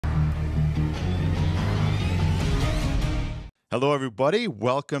Hello, everybody.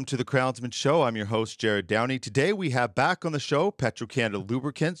 Welcome to the Crownsman Show. I'm your host, Jared Downey. Today, we have back on the show Petro-Canada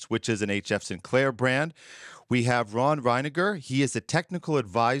Lubricants, which is an HF Sinclair brand. We have Ron Reiniger. He is a technical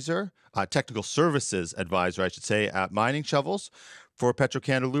advisor, technical services advisor, I should say, at Mining Shovels for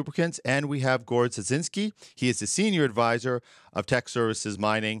Petro-Canada Lubricants. And we have Gord Szynski. He is the senior advisor of tech services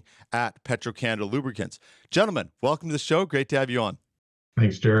mining at Petro-Canada Lubricants. Gentlemen, welcome to the show. Great to have you on.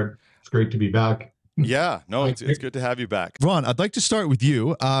 Thanks, Jared. It's great to be back. Yeah, no, it's good to have you back. Ron, I'd like to start with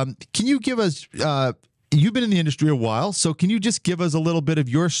you. Can you give us, you've been in the industry a while, so can you just give us a little bit of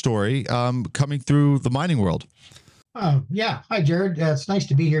your story coming through the mining world? Yeah. Hi, Jared. It's nice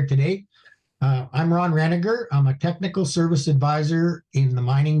to be here today. I'm Ron Reiniger. I'm a technical service advisor in the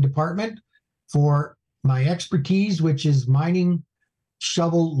mining department for my expertise, which is mining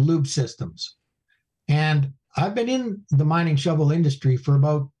shovel lube systems. And I've been in the mining shovel industry for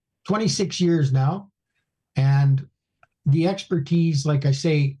about 26 years now. And the expertise, like I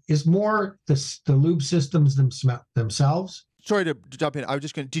say, is more the lube systems themselves. Sorry to jump in. I was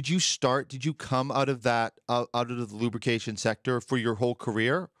just going to, did you come out of that, out of the lubrication sector for your whole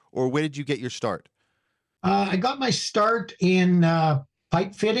career? Or where did you get your start? I got my start in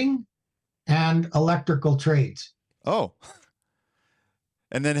pipe fitting and electrical trades. Oh.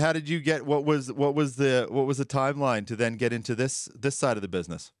 And then how did you get, what was the timeline to then get into this side of the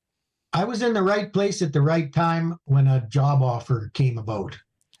business? I was in the right place at the right time when a job offer came about.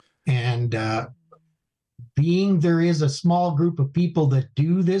 And being there is a small group of people that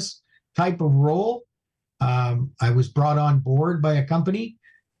do this type of role, I was brought on board by a company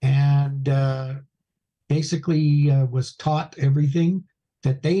and basically was taught everything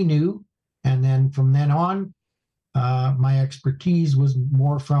that they knew. And then from then on, my expertise was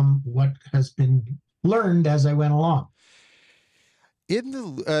more from what has been learned as I went along. In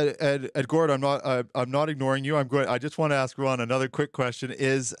the Gord, I'm not ignoring you. I just want to ask Ron another quick question.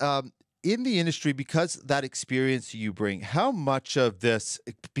 Is in the industry, because that experience you bring, how much of this?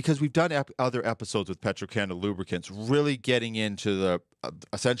 Because we've done other episodes with Petro-Canada Lubricants, really getting into the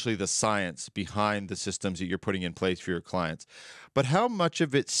essentially the science behind the systems that you're putting in place for your clients. But how much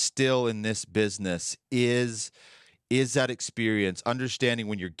of it still in this business is that experience, understanding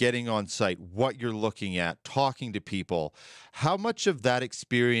when you're getting on site, what you're looking at, talking to people? How much of that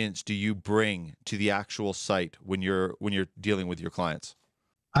experience do you bring to the actual site when you're dealing with your clients?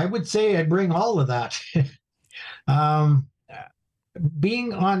 I would say I bring all of that.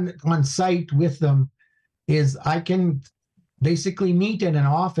 Being on site with them is I can basically meet in an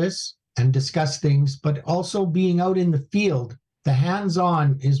office and discuss things, but also being out in the field, the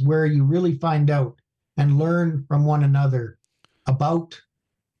hands-on is where you really find out and learn from one another about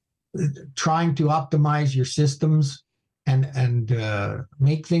trying to optimize your systems and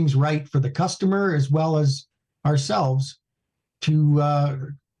make things right for the customer as well as ourselves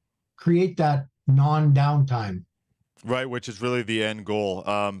to create that non-downtime. Right, which is really the end goal.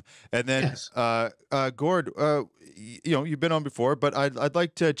 And then, yes. Gord, you've been on before, but I'd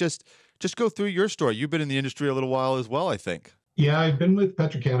like to just go through your story. You've been in the industry a little while as well, I think. Yeah, I've been with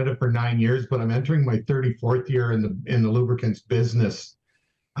Petro-Canada for 9 years, but I'm entering my 34th year in the lubricants business.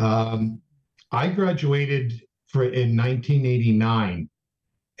 I graduated in 1989,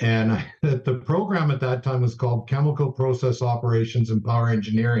 and the program at that time was called Chemical Process Operations and Power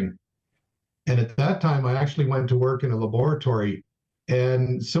Engineering. And at that time, I actually went to work in a laboratory.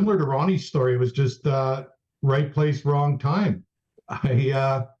 And similar to Ronnie's story, it was just right place, wrong time.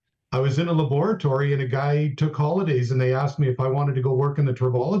 I was in a laboratory and a guy took holidays and they asked me if I wanted to go work in the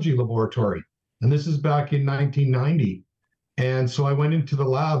tribology laboratory. And this is back in 1990. And so I went into the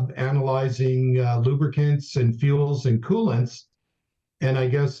lab analyzing lubricants and fuels and coolants. And I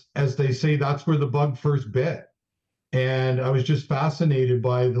guess, as they say, that's where the bug first bit. And I was just fascinated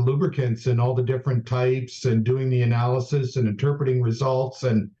by the lubricants and all the different types and doing the analysis and interpreting results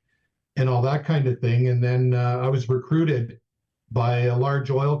and all that kind of thing. And then I was recruited by a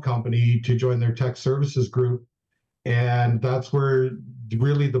large oil company to join their tech services group. And that's where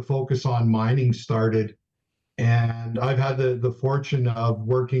really the focus on mining started. And I've had the fortune of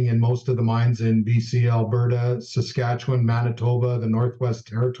working in most of the mines in BC, Alberta, Saskatchewan, Manitoba, the Northwest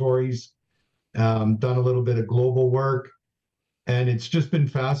Territories, done a little bit of global work. And it's just been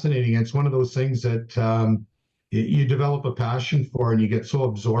fascinating. It's one of those things that you develop a passion for and you get so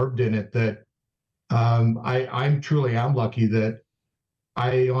absorbed in it that I'm truly am lucky that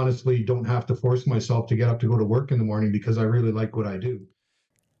I honestly don't have to force myself to get up to go to work in the morning because I really like what I do.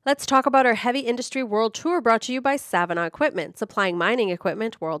 Let's talk about our Heavy Industry World Tour brought to you by Savona Equipment, supplying mining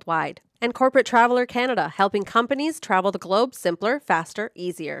equipment worldwide. And Corporate Traveler Canada, helping companies travel the globe simpler, faster,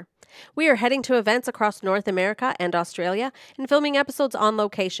 easier. We are heading to events across North America and Australia and filming episodes on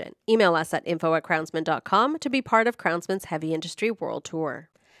location. Email us at info@crownsman.com to be part of Crownsman's Heavy Industry World Tour.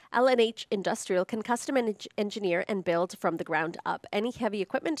 L&H Industrial can custom engineer and build from the ground up any heavy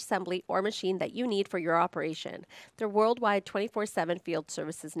equipment assembly or machine that you need for your operation. Their worldwide 24/7 field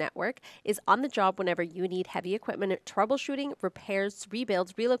services network is on the job whenever you need heavy equipment troubleshooting, repairs,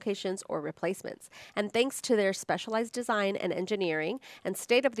 rebuilds, relocations, or replacements. And thanks to their specialized design and engineering and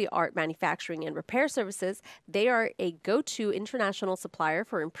state-of-the-art manufacturing and repair services, they are a go-to international supplier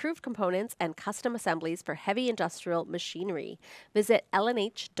for improved components and custom assemblies for heavy industrial machinery. Visit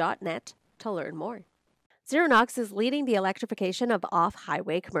lnh.net to learn more. Zero Knox is leading the electrification of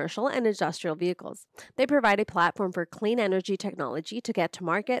off-highway commercial and industrial vehicles. They provide a platform for clean energy technology to get to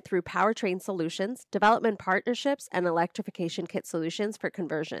market through powertrain solutions, development partnerships, and electrification kit solutions for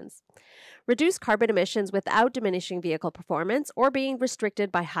conversions. Reduce carbon emissions without diminishing vehicle performance or being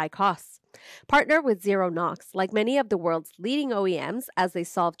restricted by high costs. Partner with Zero Knox, like many of the world's leading OEMs, as they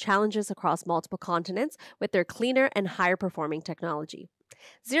solve challenges across multiple continents with their cleaner and higher performing technology.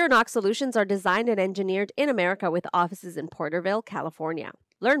 Zero Knox solutions are designed and engineered in America with offices in Porterville, California.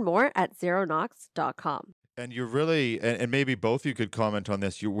 Learn more at zeronox.com. And you're really, and maybe both of you could comment on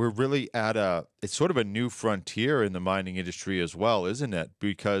this. We're really it's sort of a new frontier in the mining industry as well, isn't it?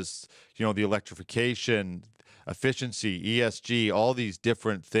 Because, the electrification, efficiency, ESG, all these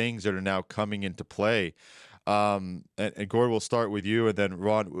different things that are now coming into play. And Gord, we'll start with you, and then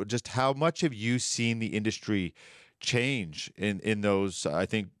Ron, just how much have you seen the industry change in those, I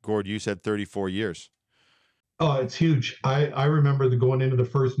think, Gord, you said 34 years. Oh, it's huge. I remember going into the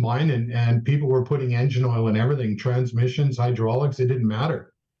first mine and people were putting engine oil in everything, transmissions, hydraulics, it didn't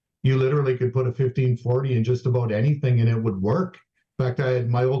matter. You literally could put a 1540 in just about anything and it would work. In fact, I had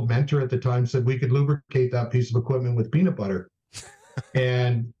my old mentor at the time said we could lubricate that piece of equipment with peanut butter.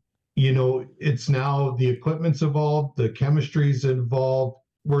 And, it's now the equipment's evolved, the chemistry's evolved.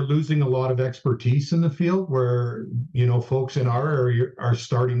 We're losing a lot of expertise in the field where, folks in our area are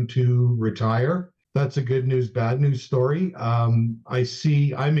starting to retire. That's a good news, bad news story. I'm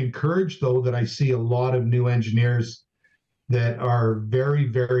encouraged, though, that I see a lot of new engineers that are very,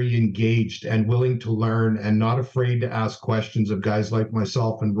 very engaged and willing to learn and not afraid to ask questions of guys like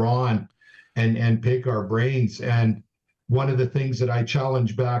myself and Ron and pick our brains. And one of the things that I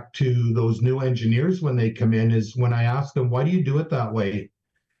challenge back to those new engineers when they come in is when I ask them, why do you do it that way?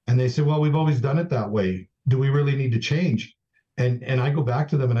 And they say, well, we've always done it that way. Do we really need to change? And I go back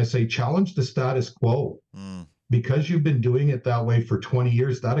to them and I say, challenge the status quo. Because you've been doing it that way for 20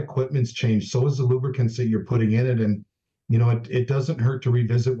 years, that equipment's changed. So is the lubricants that you're putting in it. And, it doesn't hurt to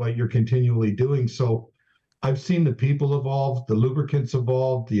revisit what you're continually doing. So I've seen the people evolve, the lubricants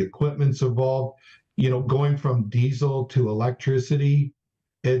evolve, the equipment's evolved, going from diesel to electricity.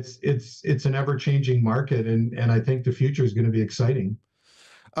 It's an ever-changing market. And I think the future is going to be exciting.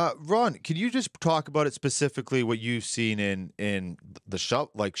 Ron, can you just talk about it specifically, what you've seen in the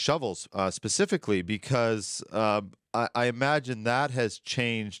shovels specifically, because I imagine that has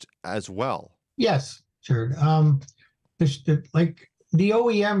changed as well. Yes, sure. Like the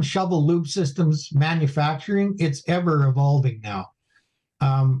OEM shovel lube systems manufacturing, it's ever evolving now.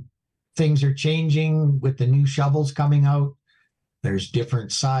 Things are changing with the new shovels coming out. There's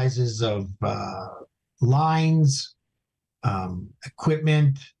different sizes of lines,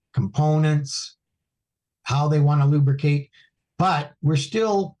 equipment, components, how they want to lubricate, but we're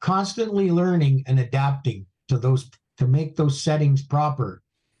still constantly learning and adapting to those to make those settings proper.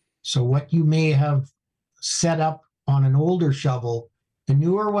 So what you may have set up on an older shovel, the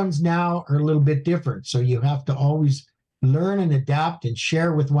newer ones now are a little bit different. So you have to always learn and adapt and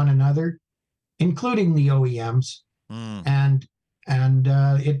share with one another, including the OEMs, and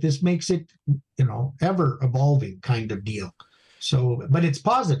this makes it, ever evolving kind of deal. So, but it's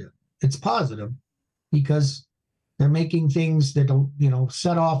positive. It's positive because they're making things that'll,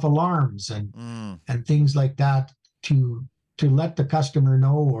 set off alarms and things like that to let the customer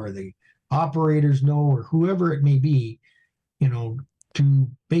know, or the operators know, or whoever it may be, to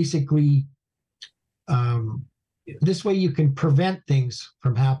basically, this way you can prevent things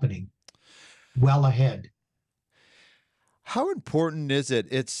from happening well ahead. How important is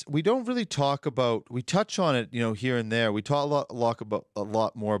it? We don't really talk about, we touch on it, here and there. We talk a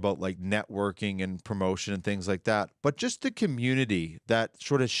lot more about like networking and promotion and things like that. But just the community, that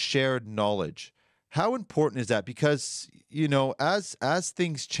sort of shared knowledge, how important is that? Because, as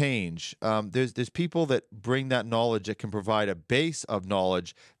things change, there's people that bring that knowledge that can provide a base of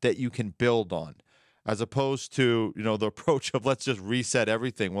knowledge that you can build on. as opposed to, the approach of let's just reset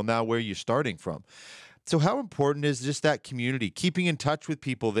everything. Well, now where are you starting from? So how important is just that community, keeping in touch with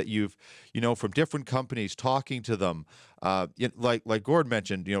people that you've, from different companies, talking to them, like Gord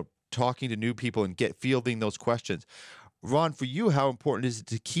mentioned, talking to new people and fielding those questions. Ron, for you, how important is it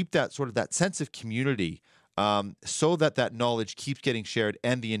to keep that sort of that sense of community, so that knowledge keeps getting shared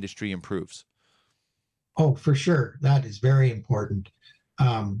and the industry improves? Oh, for sure. That is very important.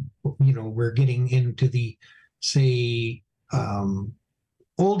 We're getting into the, say,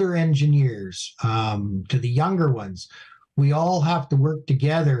 older engineers, to the younger ones. We all have to work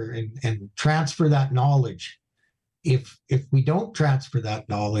together and transfer that knowledge. If we don't transfer that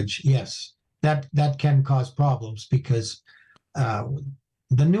knowledge, yes, that can cause problems, because the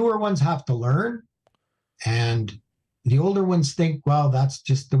newer ones have to learn, and the older ones think, well, that's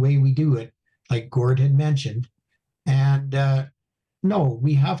just the way we do it, like Gord had mentioned. And no,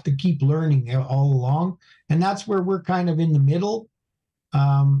 we have to keep learning all along. And that's where we're kind of in the middle,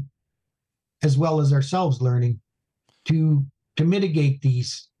 as well as ourselves learning to mitigate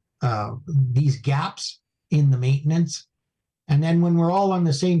these gaps in the maintenance. And then when we're all on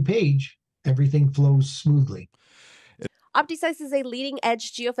the same page, everything flows smoothly. OptiSeis is a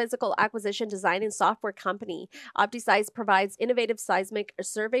leading-edge geophysical acquisition design and software company. OptiSeis provides innovative seismic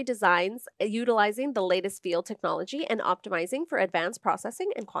survey designs utilizing the latest field technology and optimizing for advanced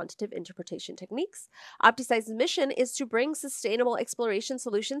processing and quantitative interpretation techniques. OptiSeis' mission is to bring sustainable exploration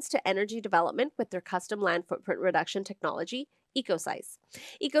solutions to energy development with their custom land footprint reduction technology, EcoSeis.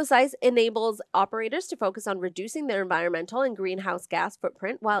 EcoSeis enables operators to focus on reducing their environmental and greenhouse gas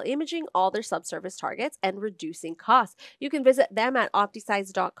footprint while imaging all their subsurface targets and reducing costs. You can visit them at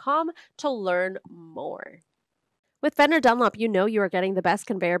optiseis.com to learn more. With Fender Dunlop, you know you are getting the best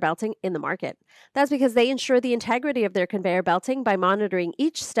conveyor belting in the market. That's because they ensure the integrity of their conveyor belting by monitoring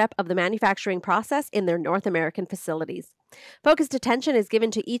each step of the manufacturing process in their North American facilities. Focused attention is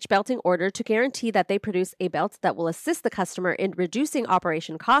given to each belting order to guarantee that they produce a belt that will assist the customer in reducing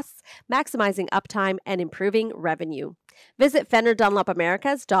operation costs, maximizing uptime, and improving revenue. Visit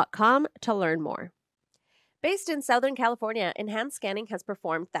FenderDunlopAmericas.com to learn more. Based in Southern California, Enhanced Scanning has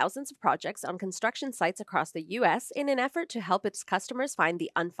performed thousands of projects on construction sites across the U.S. in an effort to help its customers find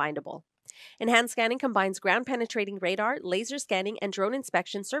the unfindable. Enhanced Scanning combines ground-penetrating radar, laser scanning, and drone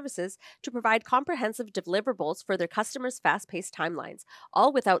inspection services to provide comprehensive deliverables for their customers' fast-paced timelines,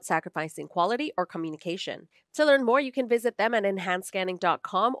 all without sacrificing quality or communication. To learn more, you can visit them at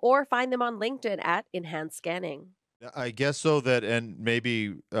enhancedscanning.com or find them on LinkedIn at Enhanced Scanning. I guess so that, and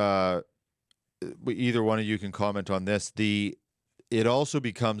maybe either one of you can comment on this. It also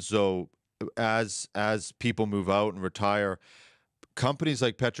becomes so as people move out and retire, companies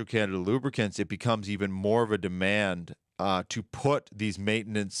like Petro-Canada Lubricants, it becomes even more of a demand to put these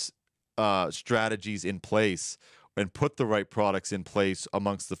maintenance strategies in place and put the right products in place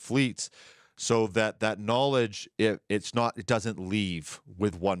amongst the fleets, so that knowledge it doesn't leave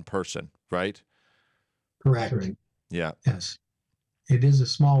with one person, right? Correct. Yeah. Yes. It is a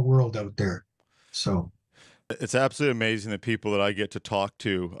small world out there. So it's absolutely amazing the people that I get to talk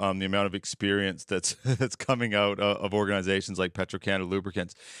to, the amount of experience that's coming out of organizations like Petro-Canada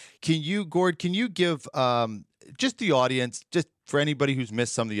Lubricants. Gord, can you give just the audience, just for anybody who's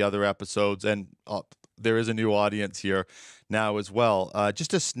missed some of the other episodes, and there is a new audience here now as well,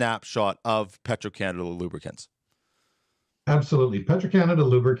 just a snapshot of Petro-Canada Lubricants? Absolutely. Petro-Canada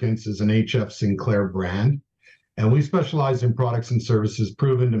Lubricants is an HF Sinclair brand, and we specialize in products and services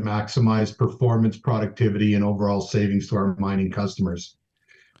proven to maximize performance, productivity, and overall savings to our mining customers.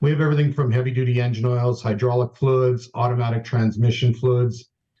 We have everything from heavy-duty engine oils, hydraulic fluids, automatic transmission fluids,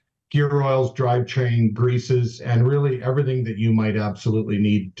 gear oils, drivetrain greases, and really everything that you might absolutely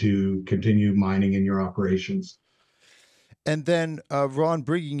need to continue mining in your operations. And then, Ron,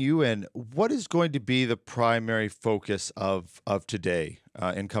 bringing you in, what is going to be the primary focus of today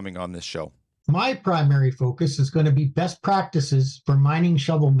in coming on this show? My primary focus is going to be best practices for mining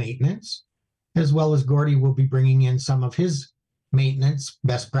shovel maintenance, as well as Gordy will be bringing in some of his maintenance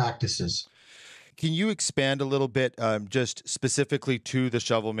best practices. Can you expand a little bit, just specifically to the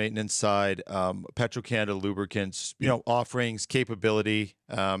shovel maintenance side, Petro-Canada Lubricants, offerings, capability,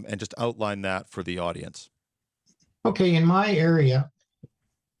 and just outline that for the audience? Okay, in my area,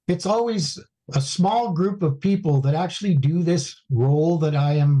 it's always a small group of people that actually do this role that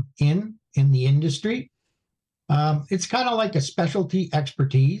I am in the industry. It's kind of like a specialty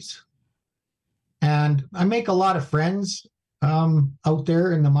expertise. And I make a lot of friends out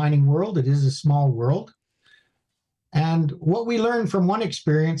there in the mining world. It is a small world. And what we learn from one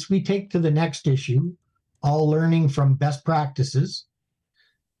experience, we take to the next issue, all learning from best practices.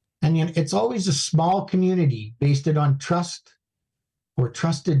 And it's always a small community based on trust or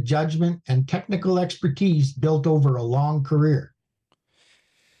trusted judgment and technical expertise built over a long career.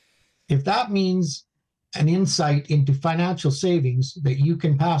 If that means an insight into financial savings that you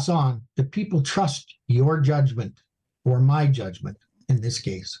can pass on, the people trust your judgment or my judgment in this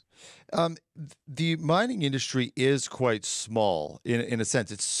case. The mining industry is quite small in a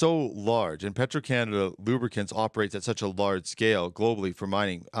sense. It's so large, and Petro-Canada Lubricants operates at such a large scale globally for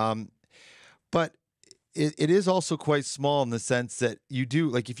mining. But it is also quite small in the sense that you do,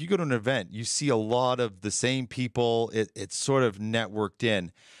 like if you go to an event, you see a lot of the same people. It's sort of networked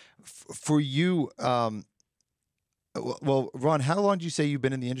in. For you, well, Ron, how long do you say you've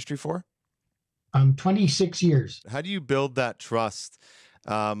been in the industry for? 26 years. How do you build that trust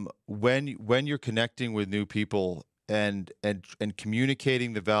when you're connecting with new people and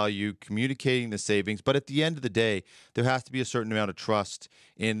communicating the value, communicating the savings? But at the end of the day, there has to be a certain amount of trust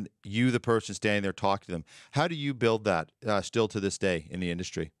in you, the person standing there talking to them. How do you build that still to this day in the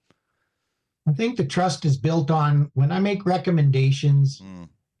industry? I think the trust is built on when I make recommendations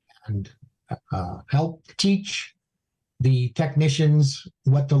and help teach the technicians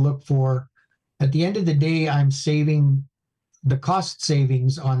what to look for. At the end of the day, I'm saving the cost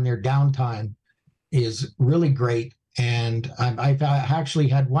savings on their downtime is really great. And I've actually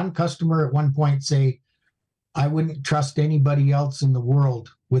had one customer at one point say, I wouldn't trust anybody else in the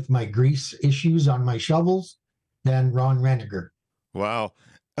world with my grease issues on my shovels than Ron Reiniger. Wow.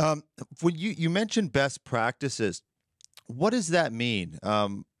 When you mentioned best practices, what does that mean?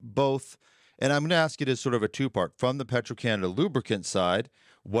 Both, and I'm going to ask it as sort of a two-part. From the Petro-Canada Lubricant side,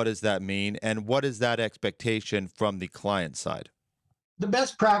 what does that mean? And what is that expectation from the client side? The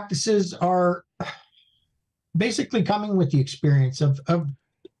best practices are basically coming with the experience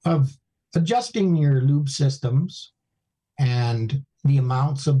of adjusting your lube systems and the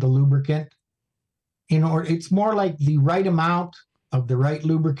amounts of the lubricant. It's more like the right amount of the right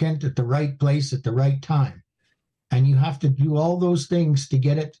lubricant at the right place at the right time. And you have to do all those things to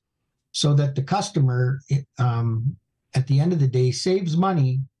get it so that the customer, at the end of the day, saves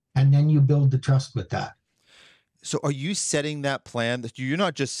money, and then you build the trust with that. So are you setting that plan? That you're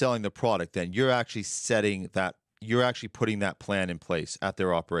not just selling the product then, you're actually setting that, you're actually putting that plan in place at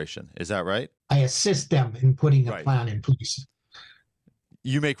their operation. Is that right? I assist them in putting a plan in place.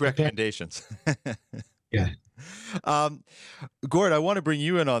 You make recommendations. Yeah. Gord, I want to bring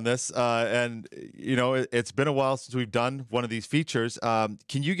you in on this. And, you know, it's been a while since we've done one of these features. Can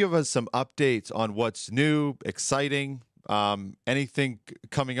you give us some updates on what's new, exciting, anything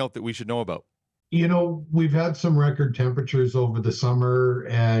coming out that we should know about? You know, we've had some record temperatures over the summer,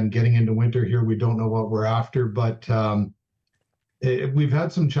 and getting into winter here, we don't know what we're after, but we've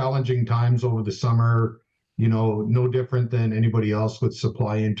had some challenging times over the summer. You know, no different than anybody else with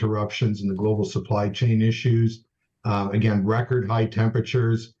supply interruptions and the global supply chain issues. Again, record high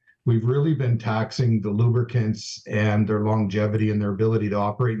temperatures. We've really been taxing the lubricants and their longevity and their ability to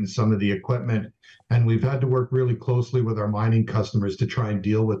operate in some of the equipment. And we've had to work really closely with our mining customers to try and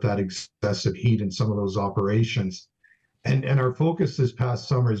deal with that excessive heat in some of those operations. And our focus this past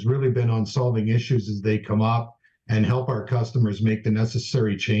summer has really been on solving issues as they come up and help our customers make the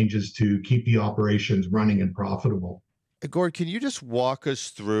necessary changes to keep the operations running and profitable. Gord, can you just walk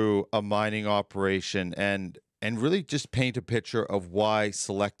us through a mining operation and really just paint a picture of why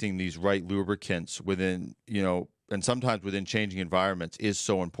selecting these right lubricants within, you know, and sometimes within changing environments is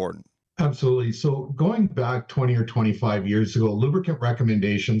so important? Absolutely. So going back 20 or 25 years ago, lubricant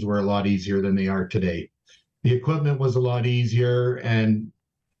recommendations were a lot easier than they are today. The equipment was a lot easier, and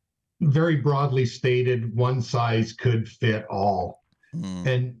very broadly stated, one size could fit all.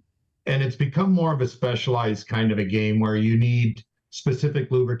 And it's become more of a specialized kind of a game where you need specific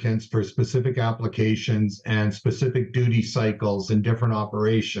lubricants for specific applications and specific duty cycles in different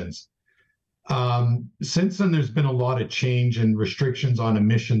operations. Since then, there's been a lot of change and restrictions on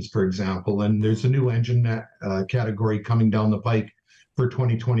emissions, for example, and there's a new engine category coming down the pike for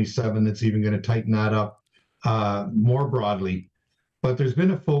 2027 that's even going to tighten that up more broadly. But there's been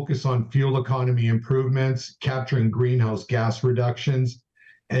a focus on fuel economy improvements, capturing greenhouse gas reductions,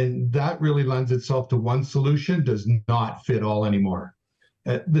 and that really lends itself to one solution does not fit all anymore.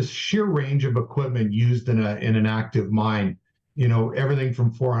 The sheer range of equipment used in an active mine, you know, everything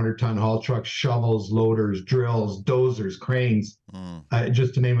from 400-ton haul trucks, shovels, loaders, drills, dozers, cranes,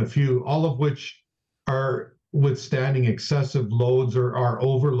 just to name a few, all of which are withstanding excessive loads or are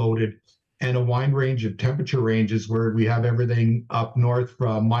overloaded, and a wide range of temperature ranges where we have everything up north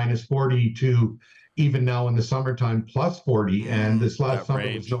from -40 to even now in the summertime, plus 40. And this last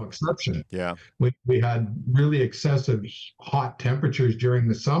summer was no exception. Yeah. We had really excessive hot temperatures during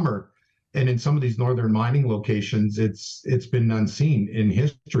the summer. And in some of these northern mining locations, it's been unseen in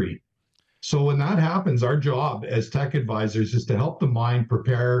history. So when that happens, our job as tech advisors is to help the mine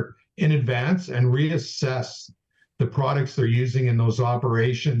prepare in advance and reassess the products they're using in those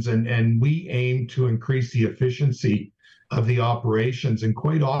operations. And we aim to increase the efficiency of the operations. And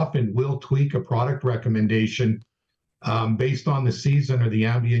quite often we'll tweak a product recommendation based on the season or the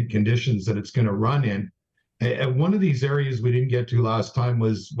ambient conditions that it's going to run in. And one of these areas we didn't get to last time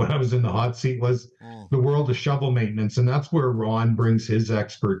was when I was in the hot seat was the world of shovel maintenance. And that's where Ron brings his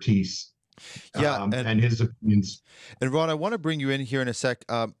expertise. Yeah, and his opinions. And Ron, I want to bring you in here in a sec.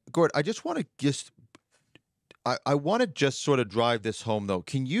 Gord, I just want to I want to just sort of drive this home, though.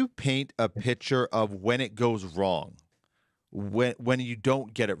 Can you paint a picture of when it goes wrong, when you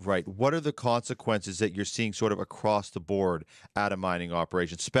don't get it right? What are the consequences that you're seeing sort of across the board at a mining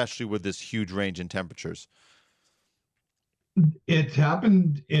operation, especially with this huge range in temperatures? It's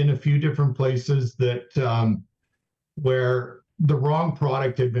happened in a few different places that where the wrong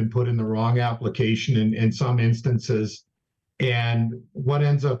product had been put in the wrong application in some instances. And what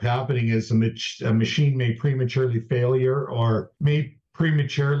ends up happening is a machine may prematurely failure or may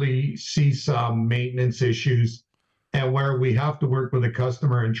prematurely see some maintenance issues, and where we have to work with the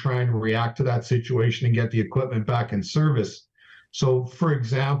customer and try and react to that situation and get the equipment back in service. So for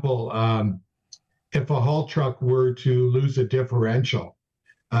example, if a haul truck were to lose a differential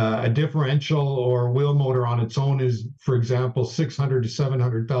or wheel motor on its own is, for example, $600,000 to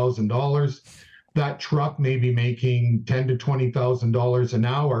 $700,000. That truck may be making $10,000 to $20,000 an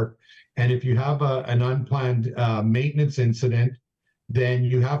hour. And if you have an unplanned maintenance incident, then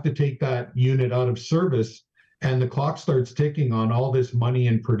you have to take that unit out of service, and the clock starts ticking on all this money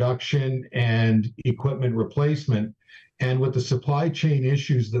in production and equipment replacement. And with the supply chain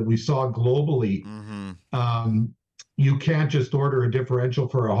issues that we saw globally, you can't just order a differential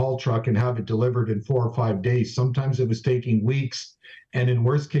for a haul truck and have it delivered in 4 or 5 days. Sometimes it was taking weeks. And in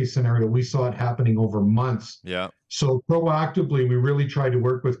worst case scenario, we saw it happening over months. Yeah. So proactively, we really try to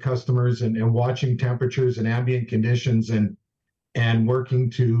work with customers and watching temperatures and ambient conditions and working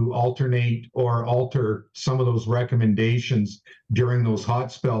to alternate or alter some of those recommendations during those hot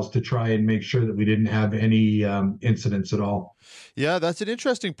spells to try and make sure that we didn't have any incidents at all. Yeah, that's an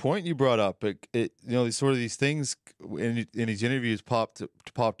interesting point you brought up. These things in these interviews popped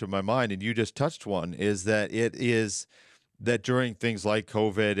to my mind, and you just touched one, is that it is that during things like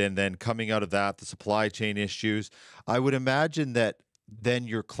COVID and then coming out of that, the supply chain issues, I would imagine that then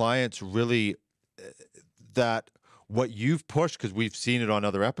your clients really, that what you've pushed, because we've seen it on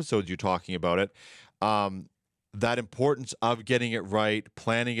other episodes, you talking about it, that importance of getting it right,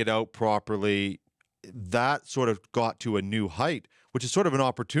 planning it out properly, that sort of got to a new height, which is sort of an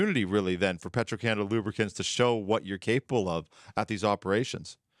opportunity really then for Petro-Canada Lubricants to show what you're capable of at these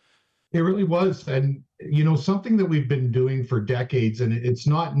operations. It really was. And, something that we've been doing for decades, and it's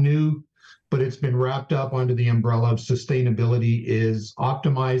not new, but it's been wrapped up under the umbrella of sustainability, is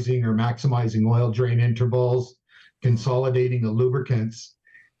optimizing or maximizing oil drain intervals, consolidating the lubricants.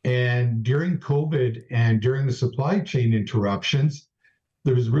 And during COVID and during the supply chain interruptions,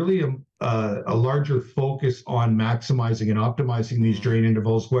 there was really a larger focus on maximizing and optimizing these drain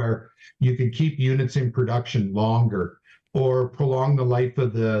intervals where you could keep units in production longer or prolong the life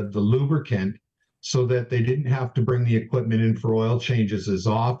of the lubricant so that they didn't have to bring the equipment in for oil changes as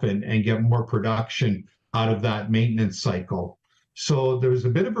often and get more production out of that maintenance cycle. So there was a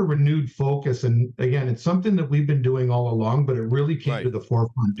bit of a renewed focus. And again, it's something that we've been doing all along, but it really came to the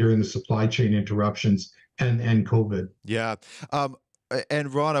forefront during the supply chain interruptions and COVID. Yeah.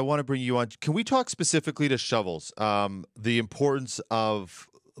 And Ron, I want to bring you on. Can we talk specifically to shovels, the importance of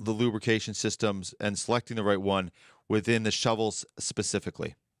the lubrication systems and selecting the right one within the shovels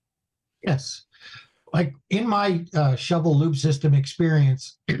specifically? Yes. Like in my shovel lube system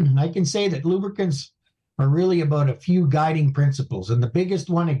experience, I can say that lubricants are really about a few guiding principles. And the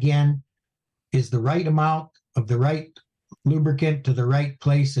biggest one, again, is the right amount of the right lubricant to the right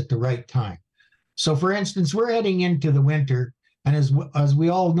place at the right time. So for instance, we're heading into the winter, and as we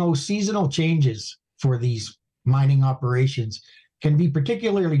all know, seasonal changes for these mining operations can be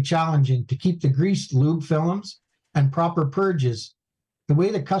particularly challenging to keep the greased lube films and proper purges the way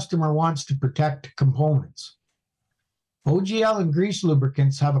the customer wants to protect components. OGL and grease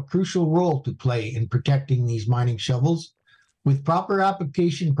lubricants have a crucial role to play in protecting these mining shovels. With proper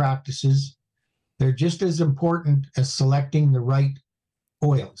application practices, they're just as important as selecting the right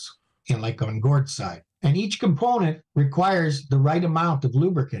oils, like on Gord's side. And each component requires the right amount of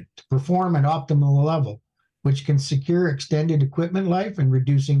lubricant to perform at optimal level, which can secure extended equipment life and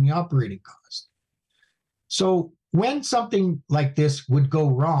reducing the operating cost. So when something like this would go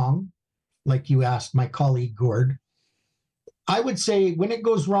wrong, like you asked my colleague Gord, I would say when it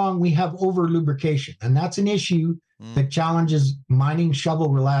goes wrong, we have over-lubrication, and that's an issue that challenges mining shovel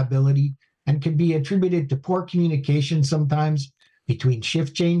reliability and can be attributed to poor communication sometimes between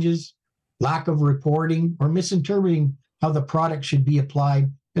shift changes, lack of reporting, or misinterpreting how the product should be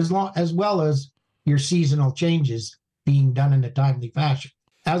applied, as well as your seasonal changes being done in a timely fashion.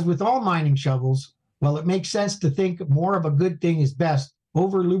 As with all mining shovels, while it makes sense to think more of a good thing is best,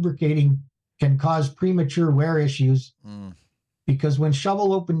 over-lubricating can cause premature wear issues because when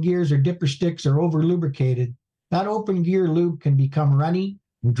shovel open gears or dipper sticks are over-lubricated, that open gear lube can become runny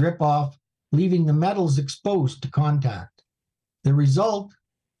and drip off, leaving the metals exposed to contact. The result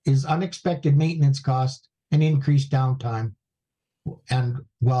is unexpected maintenance cost and increased downtime, and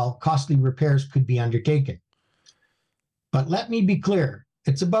while costly repairs could be undertaken. But let me be clear,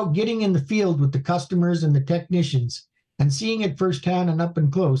 it's about getting in the field with the customers and the technicians and seeing it firsthand and up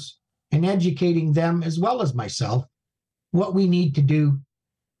and close and educating them as well as myself what we need to do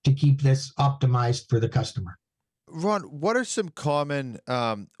to keep this optimized for the customer. Ron, what are some common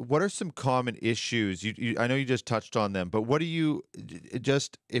issues? I know you just touched on them, but what do you,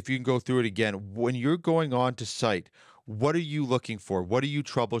 just if you can go through it again, when you're going on to site, what are you looking for? What are you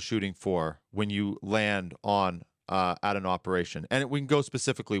troubleshooting for when you land on at an operation? And we can go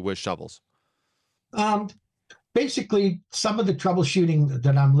specifically with shovels. Basically, some of the troubleshooting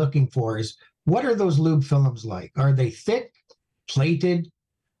that I'm looking for is, what are those lube films like? Are they thick, plated,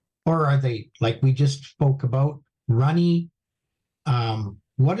 or are they, like we just spoke about, runny?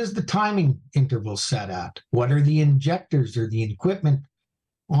 What is the timing interval set at? What are the injectors or the equipment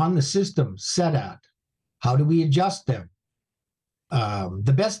on the system set at? How do we adjust them?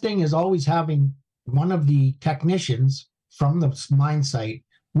 The best thing is always having one of the technicians from the mine site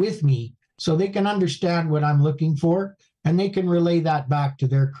with me so they can understand what I'm looking for and they can relay that back to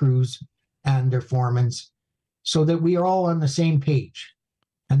their crews and their foremans so that we are all on the same page.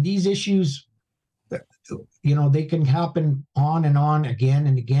 And these issues, you know, they can happen on and on again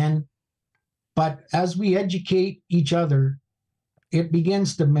and again. But as we educate each other, it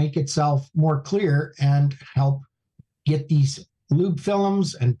begins to make itself more clear and help get these lube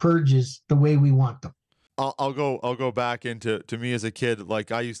films and purges the way we want them. I'll go back into me as a kid.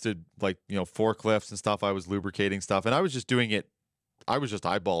 Like I used to, like, you know, forklifts and stuff. I was lubricating stuff and I was just doing it. I was just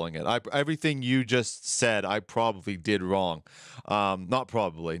eyeballing it. Everything you just said, I probably did wrong. Not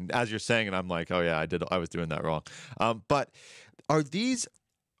probably. As you're saying it, I'm like, oh yeah, I was doing that wrong. But are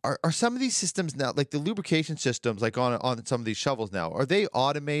some of these systems now, like the lubrication systems, like on some of these shovels now, are they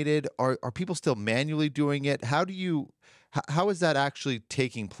automated? Are people still manually doing it? How is that actually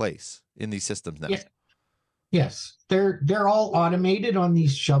taking place in these systems now? Yeah. Yes, they're all automated on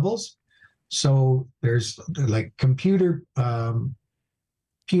these shovels. So there's like computer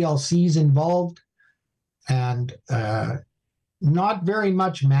PLCs involved, and not very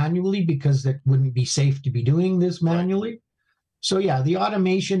much manually because it wouldn't be safe to be doing this manually. Right. So yeah, the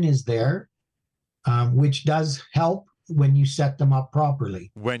automation is there, which does help when you set them up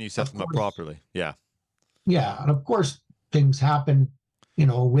properly. When you set them up properly, yeah. Yeah, and of course things happen, you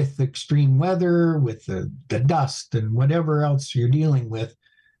know, with extreme weather, with the dust and whatever else you're dealing with.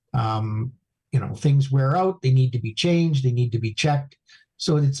 You know, things wear out, they need to be changed, they need to be checked.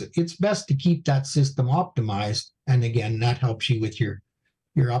 So it's best to keep that system optimized. And again, that helps you with your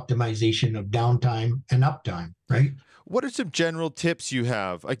optimization of downtime and uptime, right? What are some general tips you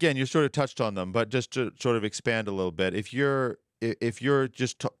have? Again, you sort of touched on them, but just to sort of expand a little bit. If you're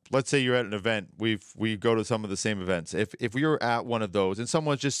just, let's say you're at an event, we go to some of the same events. If we were at one of those and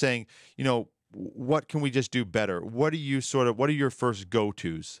someone's just saying, you know, what can we just do better? What are your first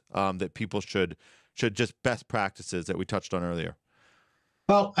go-tos that people should just best practices that we touched on earlier?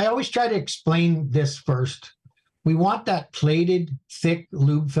 Well, I always try to explain this first. We want that plated, thick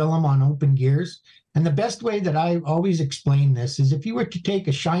lube film on open gears. And the best way that I always explain this is if you were to take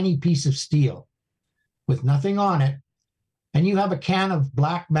a shiny piece of steel with nothing on it, and you have a can of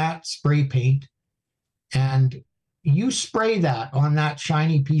black matte spray paint, and you spray that on that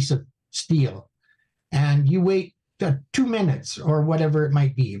shiny piece of steel, and you wait 2 minutes or whatever it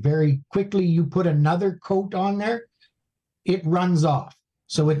might be. Very quickly, you put another coat on there, it runs off.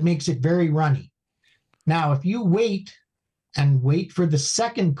 So it makes it very runny. Now, if you wait for the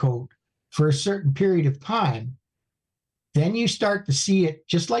second coat for a certain period of time, then you start to see it,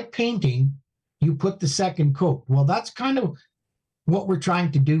 just like painting, you put the second coat. Well, that's kind of what we're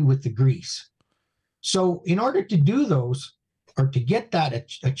trying to do with the grease. So in order to do those, or to get that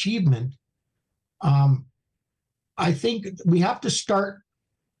achievement, I think we have to start,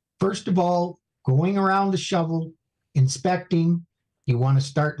 first of all, going around the shovel, inspecting. You want to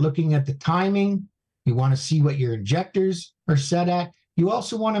start looking at the timing. You want to see what your injectors are set at. You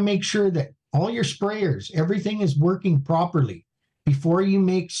also want to make sure that all your sprayers, everything is working properly before you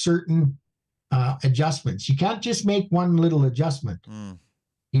make certain adjustments. You can't just make one little adjustment.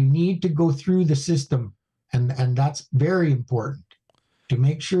 You need to go through the system, and that's very important to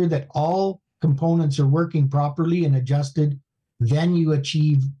make sure that all components are working properly and adjusted. Then you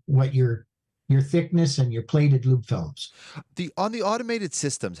achieve what your thickness and your plated lube films. On the automated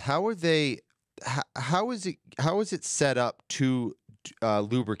systems, how are they? How is it set up to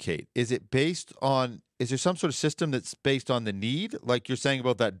lubricate? Is it based on? Is there some sort of system that's based on the need? Like you're saying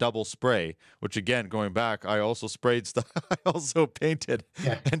about that double spray, which again, going back, I also sprayed stuff. I also painted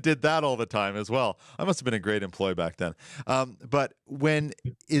and did that all the time as well. I must have been a great employee back then. But when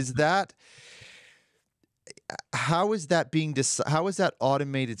is that? How is that being how is that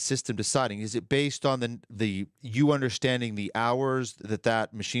automated system deciding? Is it based on the you understanding the hours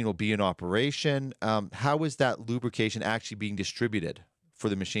that machine will be in operation? How is that lubrication actually being distributed for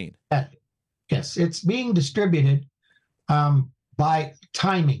the machine? Yes, it's being distributed by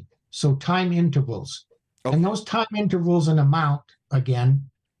timing, so time intervals. Okay. And those time intervals and amount, again,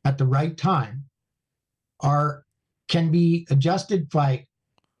 at the right time, can be adjusted by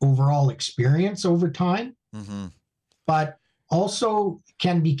overall experience over time, but also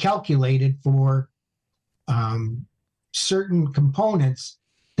can be calculated for certain components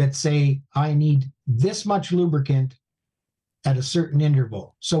that say, I need this much lubricant at a certain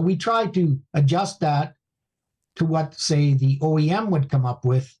interval. So we try to adjust that to what, say, the OEM would come up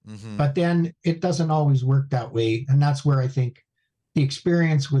with, but then it doesn't always work that way. And that's where I think the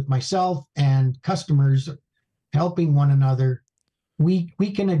experience with myself and customers helping one another, we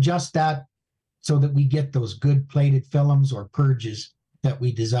can adjust that so that we get those good plated films or purges that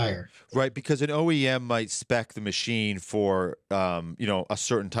we desire. Right, because an OEM might spec the machine for a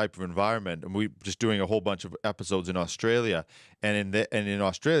certain type of environment, and we're just doing a whole bunch of episodes in Australia, and in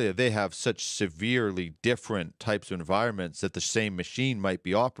Australia they have such severely different types of environments that the same machine might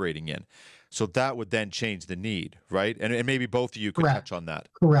be operating in. So that would then change the need, right? And maybe both of you could touch on that.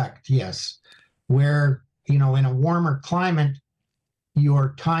 Correct. Yes, where in a warmer climate,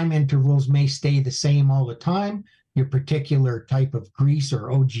 your time intervals may stay the same all the time. Your particular type of grease or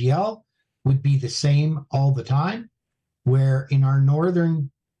OGL would be the same all the time, where in our northern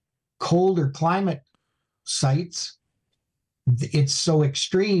colder climate sites, it's so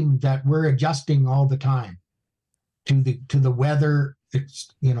extreme that we're adjusting all the time to the weather. It's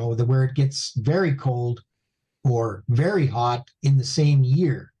where it gets very cold or very hot in the same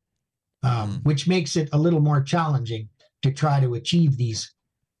year, which makes it a little more challenging to try to achieve these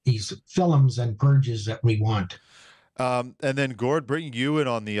films and purges that we want. And then Gord, bringing you in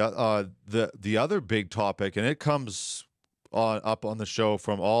on the other big topic, and it comes up on the show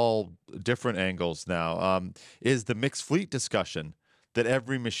from all different angles now, is the mixed fleet discussion. That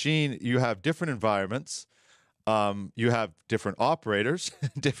every machine, you have different environments, you have different operators,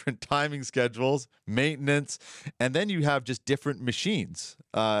 different timing schedules, maintenance, and then you have just different machines,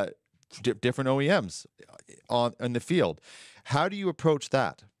 different OEMs in the field. How do you approach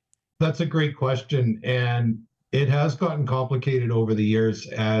that? That's a great question, and it has gotten complicated over the years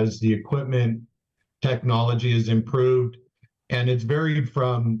as the equipment technology has improved, and it's varied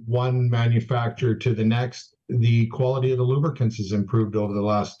from one manufacturer to the next. The quality of the lubricants has improved over the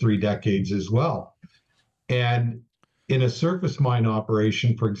last 3 decades as well. And in a surface mine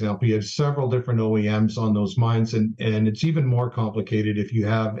operation, for example, you have several different OEMs on those mines, and it's even more complicated if you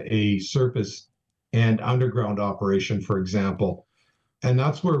have a surface and underground operation, for example. And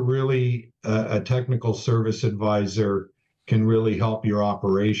that's where really a technical service advisor can really help your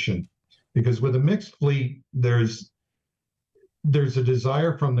operation. Because with a mixed fleet, there's a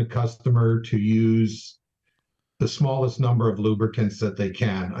desire from the customer to use the smallest number of lubricants that they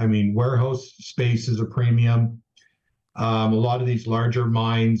can. I mean, warehouse space is a premium. A lot of these larger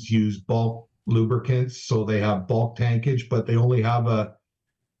mines use bulk lubricants, so they have bulk tankage, but they only have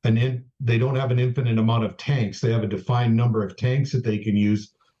they don't have an infinite amount of tanks. They have a defined number of tanks that they can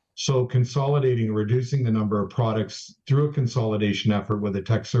use. So consolidating and reducing the number of products through a consolidation effort with a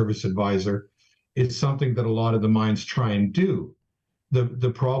tech service advisor is something that a lot of the mines try and do.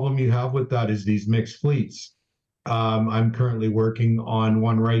 The problem you have with that is these mixed fleets. I'm currently working on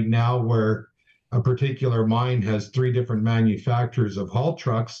one right now where a particular mine has 3 different manufacturers of haul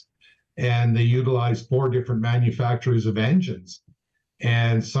trucks, and they utilize 4 different manufacturers of engines.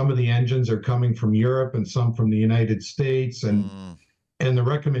 and some of the engines are coming from Europe and some from the United States, and the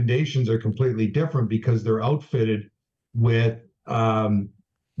recommendations are completely different because they're outfitted with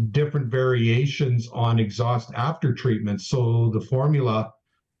different variations on exhaust after treatment. So the formula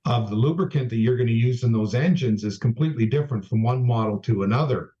of the lubricant that you're going to use in those engines is completely different from one model to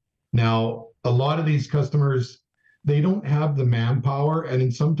another. Now, a lot of these customers, they don't have the manpower,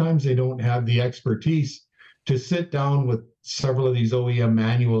 and sometimes they don't have the expertise to sit down with several of these OEM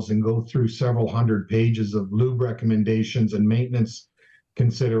manuals and go through several hundred pages of lube recommendations and maintenance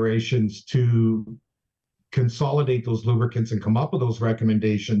considerations to consolidate those lubricants and come up with those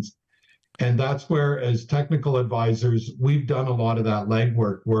recommendations. And that's where, as technical advisors, we've done a lot of that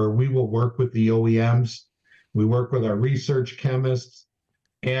legwork where we will work with the OEMs, we work with our research chemists,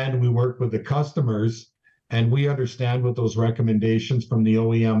 and we work with the customers, and we understand what those recommendations from the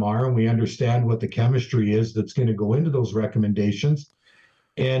OEM are, and we understand what the chemistry is that's going to go into those recommendations.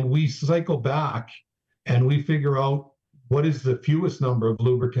 And we cycle back and we figure out what is the fewest number of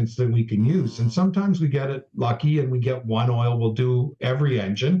lubricants that we can use. And sometimes we get it lucky and we get one oil will do every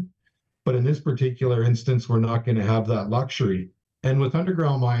engine. But in this particular instance, we're not going to have that luxury. And with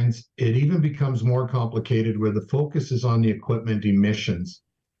underground mines, it even becomes more complicated where the focus is on the equipment emissions.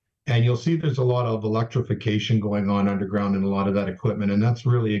 And you'll see there's a lot of electrification going on underground in a lot of that equipment. And that's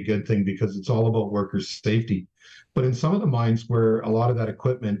really a good thing because it's all about workers' safety. But in some of the mines where a lot of that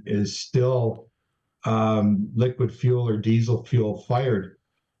equipment is still liquid fuel or diesel fuel fired,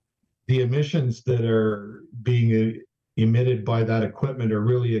 the emissions that are being emitted by that equipment are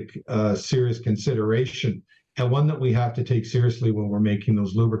really a serious consideration, and one that we have to take seriously when we're making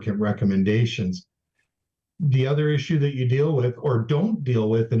those lubricant recommendations. The other issue that you deal with or don't deal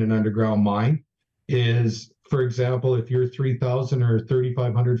with in an underground mine is, for example, if you're 3,000 or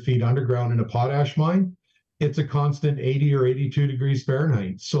 3,500 feet underground in a potash mine, it's a constant 80 or 82 degrees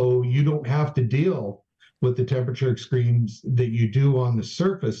Fahrenheit. So you don't have to deal with the temperature extremes that you do on the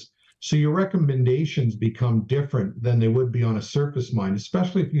surface. So your recommendations become different than they would be on a surface mine,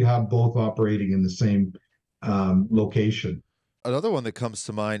 especially if you have both operating in the same location. Another one that comes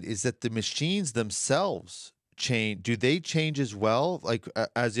to mind is that the machines themselves change. Do they change as well? Like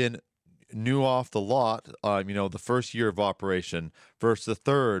as in new off the lot, the first year of operation versus the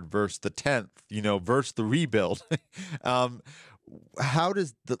third versus the 10th, versus the rebuild. How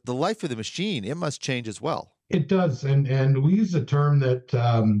does the life of the machine, it must change as well? It does. And we use a term that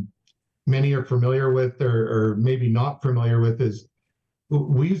many are familiar with or maybe not familiar with is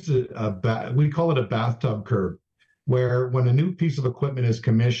we use we call it a bathtub curve, where when a new piece of equipment is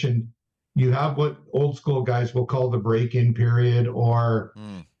commissioned, you have what old school guys will call the break-in period, or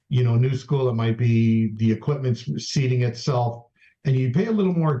new school, it might be the equipment's seating itself, and you pay a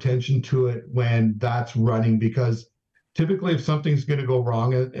little more attention to it when that's running, because typically if something's going to go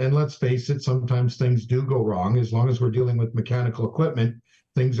wrong, and let's face it, sometimes things do go wrong, as long as we're dealing with mechanical equipment,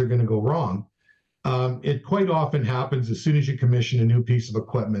 things are going to go wrong. It quite often happens as soon as you commission a new piece of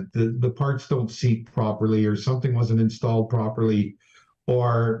equipment, the parts don't seat properly, or something wasn't installed properly,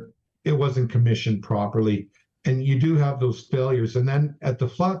 or it wasn't commissioned properly. And you do have those failures. And then at the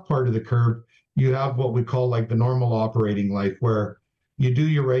flat part of the curve, you have what we call like the normal operating life, where you do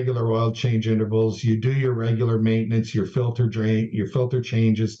your regular oil change intervals, you do your regular maintenance, your filter drain, your filter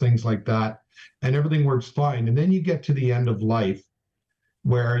changes, things like that, and everything works fine. And then you get to the end of life,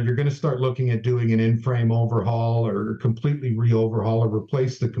 where you're going to start looking at doing an in-frame overhaul or completely re-overhaul or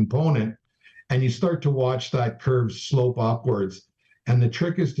replace the component, and you start to watch that curve slope upwards. And the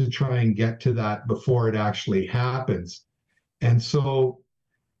trick is to try and get to that before it actually happens. And so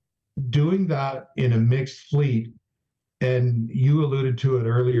doing that in a mixed fleet, and you alluded to it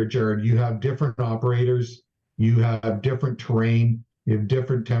earlier, Jared, you have different operators, you have different terrain, you have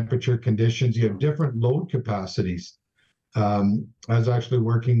different temperature conditions, you have different load capacities. I was actually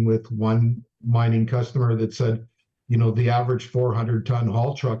working with one mining customer that said, the average 400-ton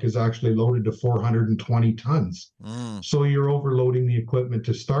haul truck is actually loaded to 420 tons. So you're overloading the equipment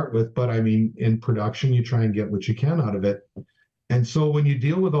to start with, but in production, you try and get what you can out of it. And so when you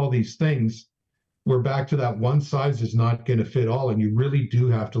deal with all these things, we're back to that one size is not going to fit all, and you really do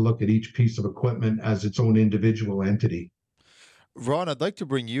have to look at each piece of equipment as its own individual entity. Ron, I'd like to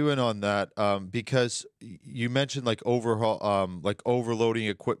bring you in on that because you mentioned like overloading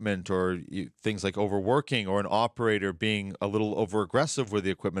equipment, or things like overworking, or an operator being a little over aggressive with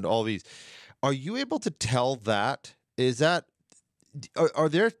the equipment. All these, are you able to tell that? Are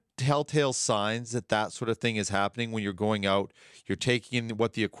there telltale signs that sort of thing is happening when you're going out, you're taking in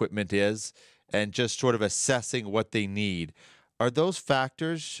what the equipment is, and just sort of assessing what they need? Are those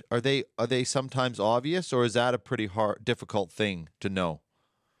factors, are they sometimes obvious, or is that a pretty difficult thing to know?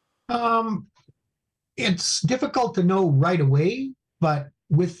 It's difficult to know right away, but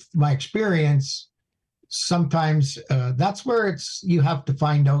with my experience, sometimes that's where you have to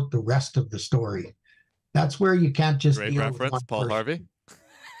find out the rest of the story. That's where you can't just Great deal reference, with Paul person.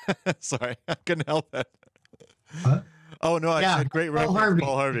 Harvey. Sorry, I couldn't help it. Huh? Oh no, I said great reference, Harvey.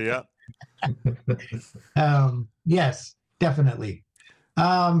 Paul Harvey. Yeah. Yes, definitely.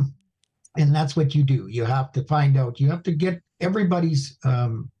 And that's what you do. You have to find out. You have to get everybody's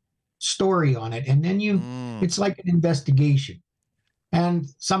story on it, and then it's like an investigation. And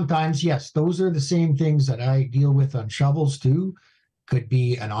sometimes, yes, those are the same things that I deal with on shovels too. Could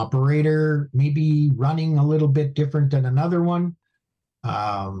be an operator maybe running a little bit different than another one.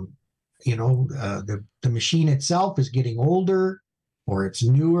 The machine itself is getting older, or it's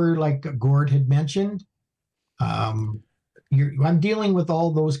newer, like Gord had mentioned. I'm dealing with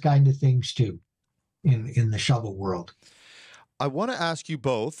all those kind of things too in the shovel world. I want to ask you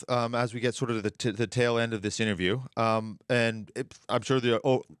both as we get sort of to the tail end of this interview, and I'm sure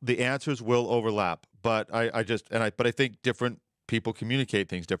the answers will overlap, but I think different people communicate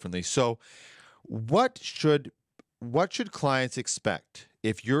things differently. So, what should clients expect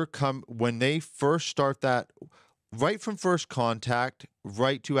if when they first start that, right from first contact,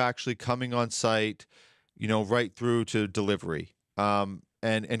 right to actually coming on site, right through to delivery?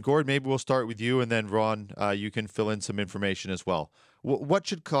 And Gord, maybe we'll start with you, and then Ron, you can fill in some information as well. What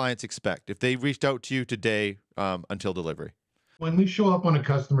should clients expect if they reached out to you today until delivery? When we show up on a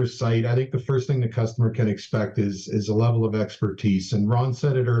customer site, I think the first thing the customer can expect is a level of expertise. And Ron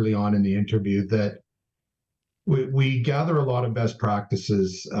said it early on in the interview that we gather a lot of best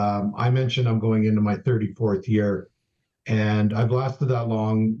practices. I mentioned I'm going into my 34th year, and I've lasted that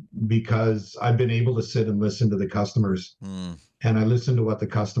long because I've been able to sit and listen to the customers. And I listen to what the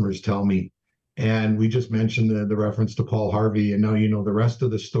customers tell me. And we just mentioned the reference to Paul Harvey, and now you know the rest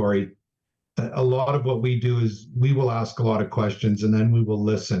of the story. A lot of what we do is we will ask a lot of questions, and then we will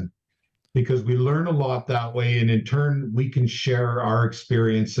listen, because we learn a lot that way. And in turn, we can share our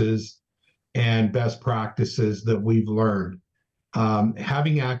experiences and best practices that we've learned.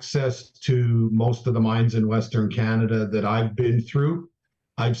 Having access to most of the mines in Western Canada that I've been through,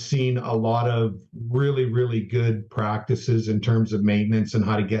 I've seen a lot of really, really good practices in terms of maintenance and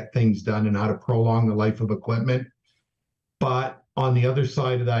how to get things done and how to prolong the life of equipment. But on the other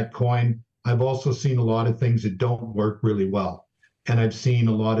side of that coin, I've also seen a lot of things that don't work really well. And I've seen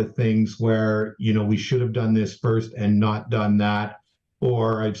a lot of things where, we should have done this first and not done that.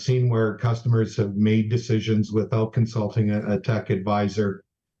 Or I've seen where customers have made decisions without consulting a tech advisor.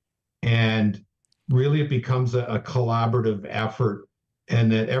 And really it becomes a collaborative effort,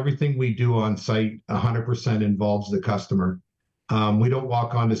 and that everything we do on site 100% involves the customer. We don't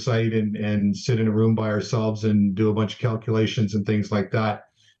walk onto site and sit in a room by ourselves and do a bunch of calculations and things like that.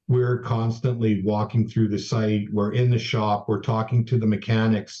 We're constantly walking through the site. We're in the shop. We're talking to the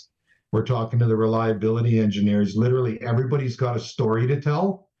mechanics. We're talking to the reliability engineers. Literally, everybody's got a story to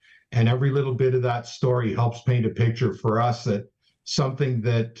tell. And every little bit of that story helps paint a picture for us that something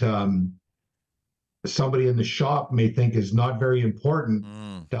that somebody in the shop may think is not very important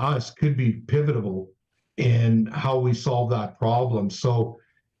to us could be pivotal in how we solve that problem. So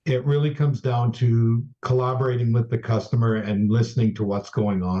it really comes down to collaborating with the customer and listening to what's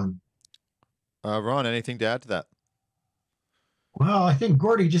going on. Ron, anything to add to that? Well, I think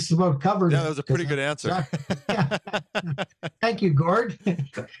Gordy just about covered it. Yeah, that was a pretty good answer. Yeah. Thank you, Gord.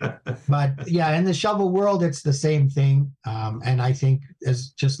 But yeah, in the shovel world, it's the same thing. And I think,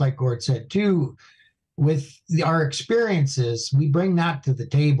 just like Gord said too, with our experiences, we bring that to the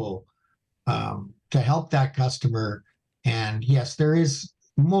table to help that customer. And yes,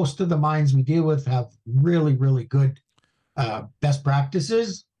 most of the mines we deal with have really, really good best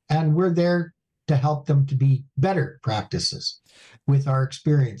practices, and we're there to help them to be better practices with our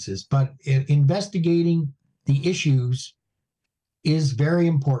experiences. But investigating the issues is very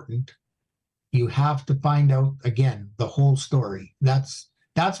important. You have to find out, again, the whole story. That's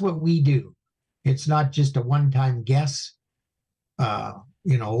what we do. It's not just a one-time guess,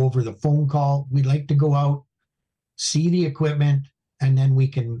 over the phone call. We like to go out, see the equipment, and then we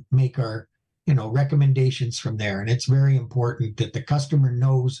can make our, recommendations from there. And it's very important that the customer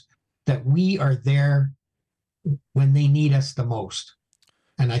knows that we are there when they need us the most.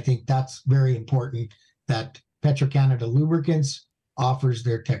 And I think that's very important that Petro-Canada Lubricants offers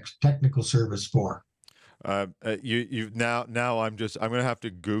their technical service for. You've now I'm gonna have to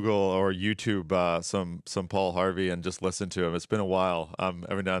Google or YouTube some Paul Harvey and just listen to him. It's been a while.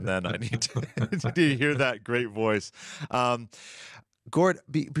 Every now and then I need to hear that great voice. Gord,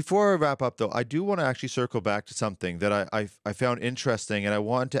 before I wrap up though, I do want to actually circle back to something that I found interesting, and I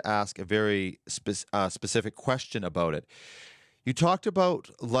wanted to ask a very specific question about it. You talked about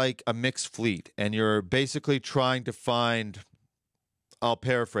like a mixed fleet, and you're basically trying to find, I'll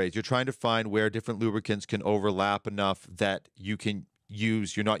paraphrase, you're trying to find where different lubricants can overlap enough that you can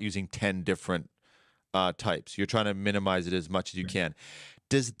use, you're not using 10 different types. You're trying to minimize it as much as you can.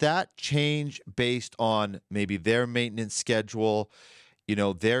 Does that change based on maybe their maintenance schedule, you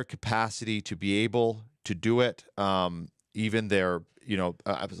know, their capacity to be able to do it, even their, you know,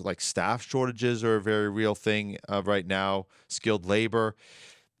 like staff shortages are a very real thing right now, skilled labor.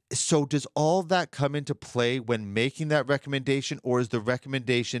 So does all that come into play when making that recommendation, or is the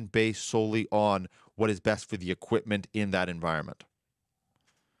recommendation based solely on what is best for the equipment in that environment?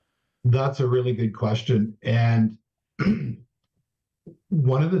 That's a really good question. And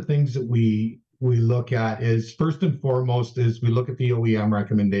one of the things that we look at is, first and foremost, is we look at the OEM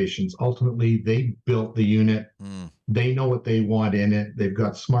recommendations. Ultimately, they built the unit. They know what they want in it. They've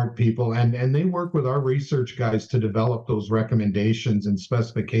got smart people, and they work with our research guys to develop those recommendations and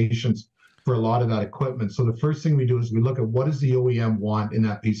specifications for a lot of that equipment. So the first thing we do is we look at what does the OEM want in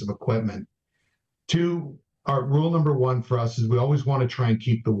that piece of equipment. Two, our rule number one for us is we always want to try and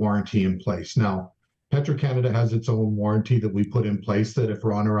keep the warranty in place. Now, Petro-Canada has its own warranty that we put in place that if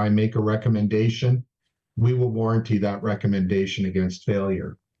Ron or I make a recommendation, we will warranty that recommendation against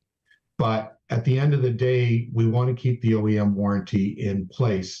failure. But at the end of the day, we want to keep the OEM warranty in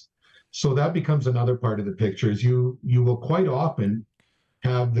place. So that becomes another part of the picture, is you will quite often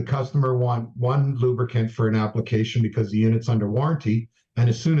have the customer want one lubricant for an application because the unit's under warranty. And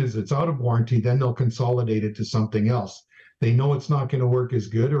as soon as it's out of warranty, then they'll consolidate it to something else. They know it's not going to work as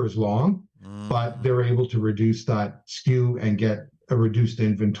good or as long, but they're able to reduce that SKU and get a reduced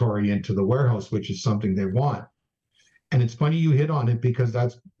inventory into the warehouse, which is something they want. And it's funny you hit on it, because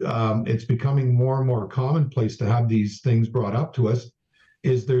that's it's becoming more and more commonplace to have these things brought up to us,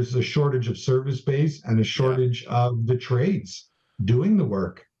 is there's a shortage of service bays and a shortage of the trades doing the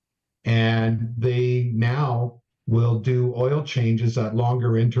work. And they now will do oil changes at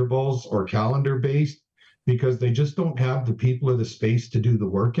longer intervals or calendar based, because they just don't have the people or the space to do the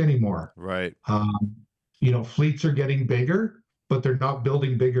work anymore. Right. You know, fleets are getting bigger, but they're not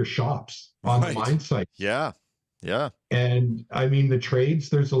building bigger shops on the mine site. Yeah. Yeah. And I mean, the trades,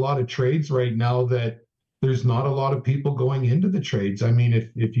 there's a lot of trades right now that there's not a lot of people going into the trades. I mean,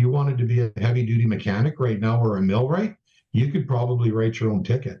 if you wanted to be a heavy duty mechanic right now or a millwright, you could probably write your own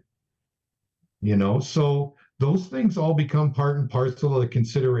ticket. You know, so those things all become part and parcel of the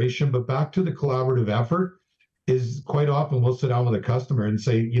consideration. But back to the collaborative effort is, quite often we'll sit down with a customer and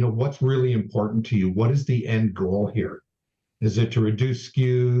say, you know, what's really important to you? What is the end goal here? Is it to reduce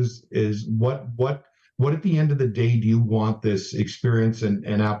SKUs? Is what at the end of the day do you want this experience and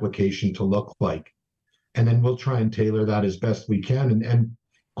application to look like? And then we'll try and tailor that as best we can. And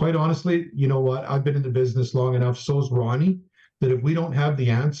quite honestly, you know what? I've been in the business long enough, so's Ronnie, that if we don't have the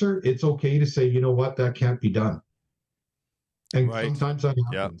answer, it's okay to say, you know what, that can't be done. And sometimes that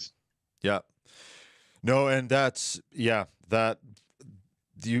happens. Yeah. No, and that's, that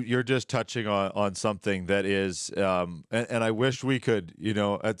you're just touching on something that is, and I wish we could, you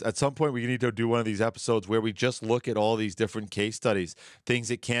know, at some point we need to do one of these episodes where we just look at all these different case studies, things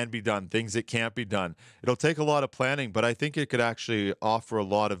that can be done, things that can't be done. It'll take a lot of planning, but I think it could actually offer a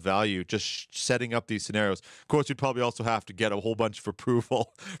lot of value just setting up these scenarios. Of course, we'd probably also have to get a whole bunch of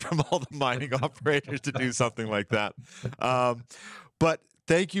approval from all the mining operators to do something like that. But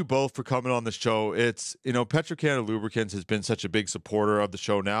thank you both for coming on the show. It's, you know, Petro-Canada Lubricants has been such a big supporter of the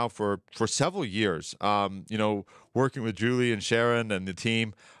show now for several years. You know, working with Julie and Sharon and the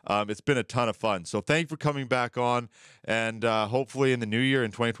team, it's been a ton of fun. So thank you for coming back on, and hopefully in the new year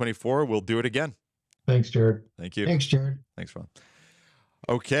in 2024, we'll do it again. Thanks, Jared. Thank you. Thanks, Jared. Thanks, Ron.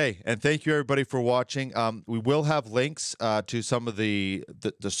 Okay, and thank you everybody for watching. We will have links to some of the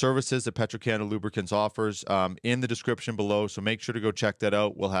services that Petro-Canada Lubricants offers in the description below, so make sure to go check that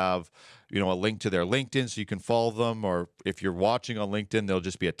out. We'll have, you know, a link to their LinkedIn so you can follow them, or if you're watching on LinkedIn, there'll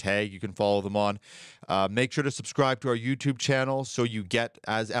just be a tag you can follow them on. Make sure to subscribe to our YouTube channel so you get,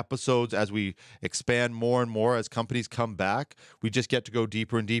 as episodes, as we expand more and more, as companies come back, we just get to go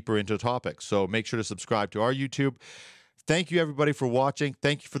deeper and deeper into topics. So make sure to subscribe to our YouTube. Thank you, everybody, for watching.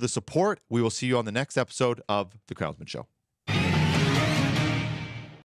 Thank you for the support. We will see you on the next episode of The Crownsman Show.